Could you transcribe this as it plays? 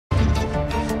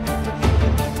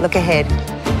Look ahead.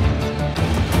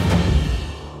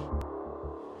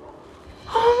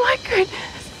 Oh my goodness.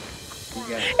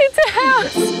 It's a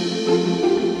house.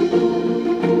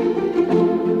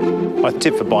 My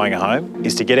tip for buying a home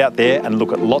is to get out there and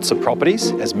look at lots of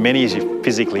properties, as many as you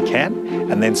physically can,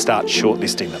 and then start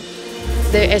shortlisting them.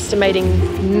 They're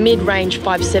estimating mid-range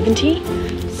 570,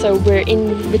 so we're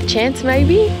in with chance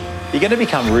maybe. You're going to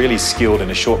become really skilled in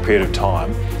a short period of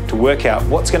time to work out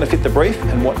what's going to fit the brief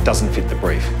and what doesn't fit the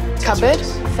brief. Cupboard,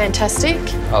 fantastic.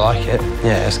 I like it.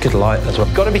 Yeah, it's good light as well.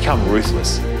 You've got to become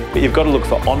ruthless, but you've got to look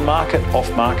for on-market,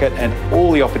 off-market, and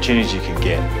all the opportunities you can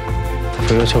get.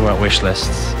 If we were talking about wish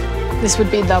lists. This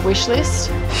would be the wish list.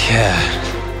 Yeah.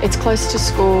 It's close to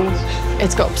school,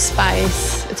 it's got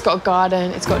space, it's got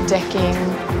garden, it's got decking.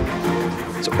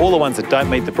 So all the ones that don't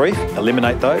meet the brief,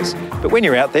 eliminate those. But when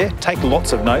you're out there, take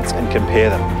lots of notes and compare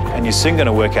them. And you're soon going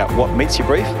to work out what meets your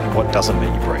brief and what doesn't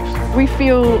meet your brief. We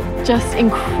feel just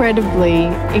incredibly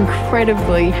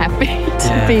happy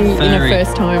to be in a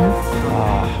first home.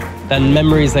 The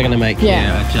memories they're going to make Yeah.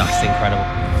 here are just incredible.